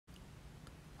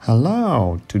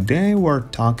Hello, today we're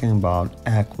talking about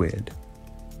Ecwid.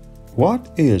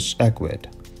 What is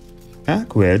Ecwid?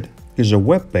 Ecwid is a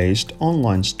web-based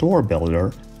online store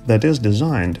builder that is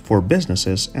designed for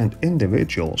businesses and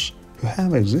individuals who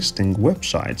have existing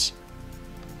websites.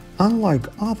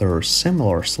 Unlike other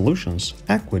similar solutions,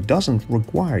 Ecwid doesn't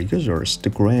require users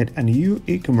to create a new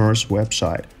e-commerce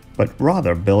website, but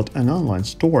rather build an online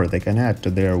store they can add to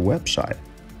their website.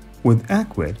 With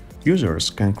Ecwid, users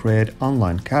can create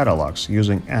online catalogs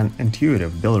using an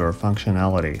intuitive builder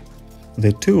functionality.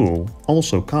 The tool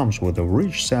also comes with a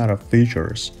rich set of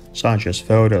features, such as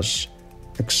photos,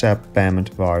 accept payment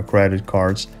via credit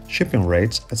cards, shipping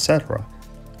rates, etc.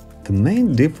 The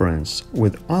main difference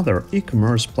with other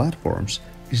e-commerce platforms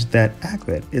is that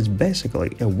Ecwid is basically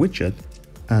a widget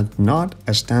and not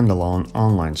a standalone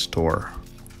online store.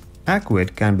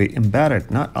 Ecwid can be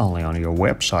embedded not only on your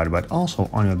website but also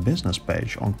on your business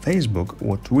page on Facebook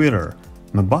or Twitter,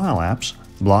 mobile apps,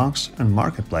 blogs, and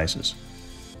marketplaces.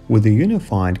 With a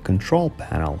unified control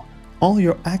panel, all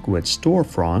your Ecwid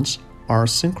storefronts are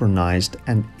synchronized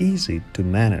and easy to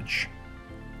manage.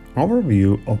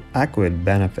 Overview of Ecwid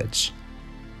benefits.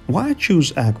 Why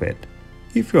choose Ecwid?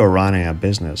 If you're running a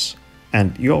business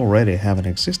and you already have an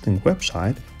existing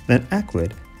website, then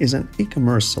Ecwid is an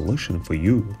e-commerce solution for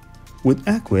you. With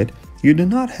Ecwid, you do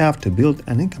not have to build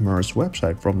an e-commerce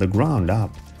website from the ground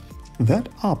up. That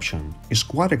option is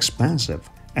quite expensive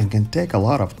and can take a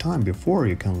lot of time before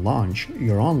you can launch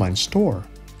your online store.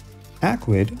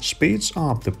 Ecwid speeds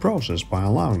up the process by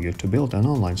allowing you to build an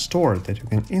online store that you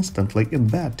can instantly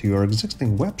embed to your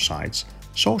existing websites,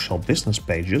 social business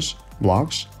pages,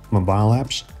 blogs, mobile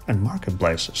apps, and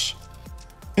marketplaces.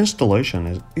 Installation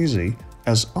is easy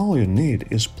as all you need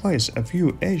is place a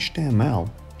few HTML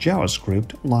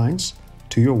JavaScript lines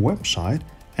to your website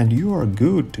and you are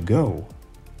good to go.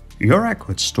 Your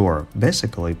Ecwid store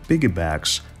basically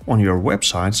piggybacks on your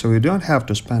website, so you don't have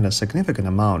to spend a significant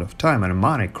amount of time and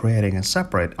money creating a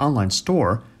separate online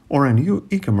store or a new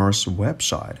e-commerce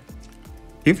website.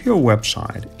 If your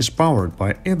website is powered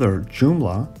by either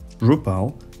Joomla,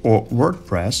 Drupal, or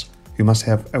WordPress, you must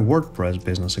have a WordPress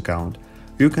business account.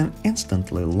 You can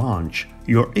instantly launch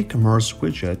your e-commerce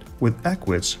widget with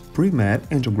Ecwid's pre-made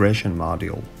integration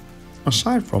module.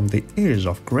 Aside from the ease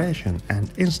of creation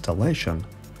and installation,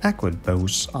 Ecwid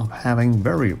boasts of having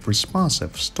very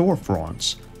responsive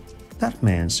storefronts. That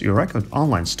means your Ecwid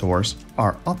online stores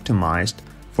are optimized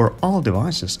for all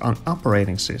devices and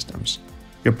operating systems.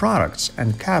 Your products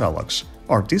and catalogs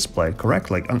are displayed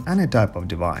correctly on any type of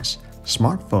device,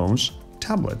 smartphones,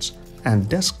 tablets, and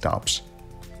desktops.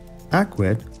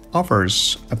 Ecwid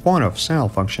offers a point-of-sale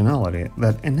functionality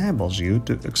that enables you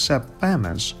to accept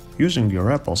payments using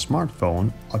your Apple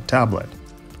smartphone or tablet.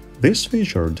 This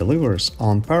feature delivers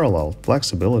unparalleled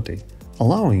flexibility,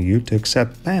 allowing you to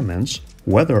accept payments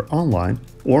whether online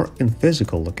or in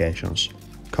physical locations,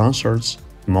 concerts,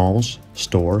 malls,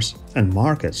 stores, and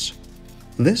markets.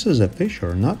 This is a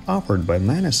feature not offered by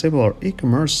many similar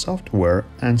e-commerce software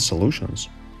and solutions.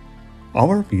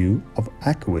 Overview of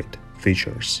Ecwid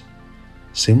features.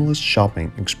 Seamless shopping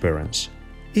experience,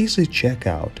 easy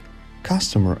checkout,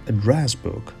 customer address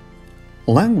book,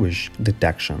 language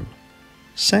detection,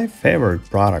 save favorite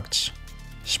products,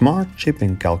 smart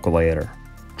shipping calculator,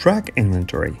 track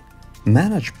inventory,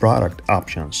 manage product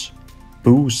options,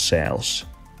 boost sales,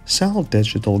 sell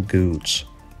digital goods,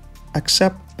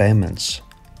 accept payments,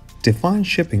 define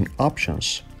shipping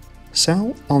options,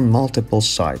 sell on multiple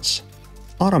sites,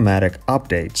 automatic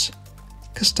updates,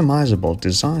 customizable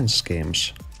design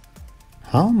schemes.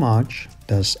 How much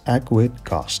does Ecwid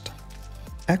cost?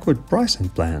 Ecwid pricing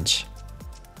plans.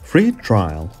 Free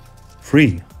trial.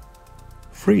 Free.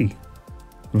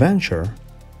 Venture.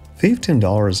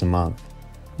 $15 a month.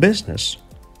 Business.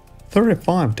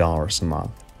 $35 a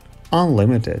month.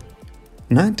 Unlimited.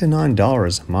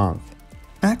 $99 a month.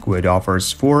 Ecwid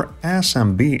offers 4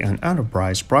 SMB and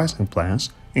enterprise pricing plans,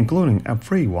 including a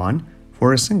free one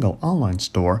for a single online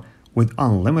store with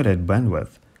unlimited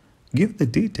bandwidth. Give the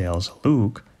details a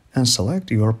look and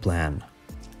select your plan.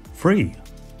 Free.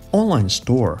 Online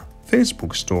store,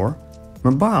 Facebook store,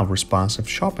 mobile responsive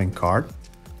shopping cart,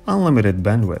 unlimited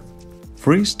bandwidth,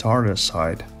 free starter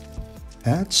site.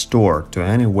 Add store to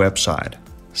any website.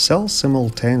 Sell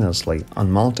simultaneously on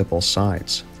multiple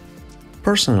sites.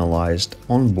 Personalized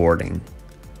onboarding.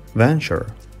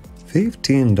 Venture,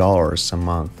 $15 a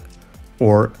month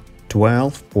or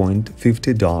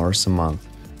 $12.50 a month.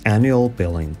 Annual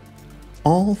billing.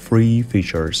 All free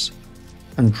features.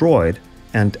 Android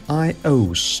and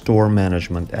iOS store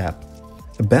management app.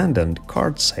 Abandoned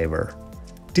card saver.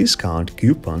 Discount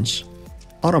coupons.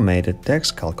 Automated tax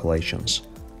calculations.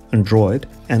 Android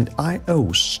and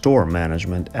iOS store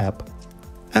management app,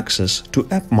 access to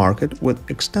App Market with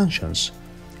extensions,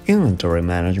 inventory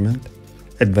management,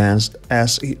 advanced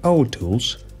SEO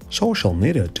tools, social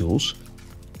media tools,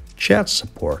 chat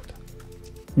support.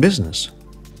 Business,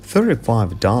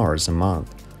 $35 a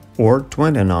month or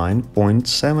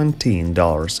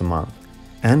 $29.17 a month.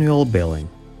 Annual billing.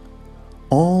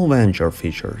 All venture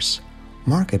features,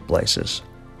 marketplaces,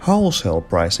 wholesale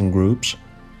pricing groups,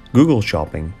 Google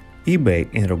Shopping,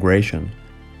 eBay integration,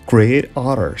 create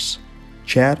orders,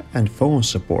 chat and phone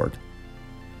support.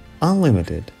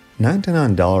 Unlimited,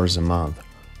 $99 a month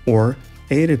or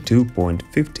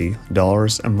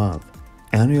 $82.50 a month.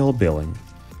 Annual billing.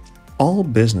 All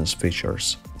business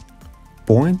features.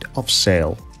 Point of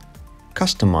sale,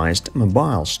 customized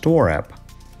mobile store app,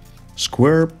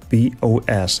 Square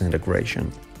POS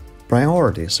integration,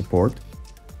 priority support,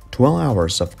 12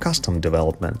 hours of custom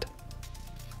development.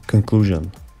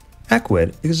 Conclusion: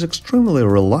 Ecwid is extremely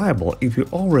reliable if you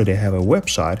already have a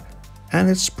website, and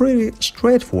it's pretty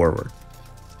straightforward.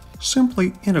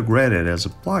 Simply integrate it as a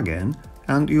plugin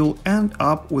and you'll end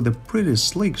up with a pretty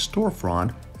sleek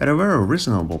storefront at a very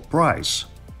reasonable price.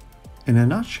 In a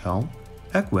nutshell,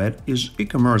 Ecwid is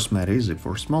e-commerce made easy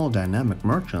for small dynamic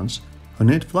merchants who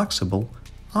need flexible,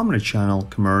 omnichannel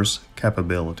commerce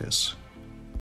capabilities.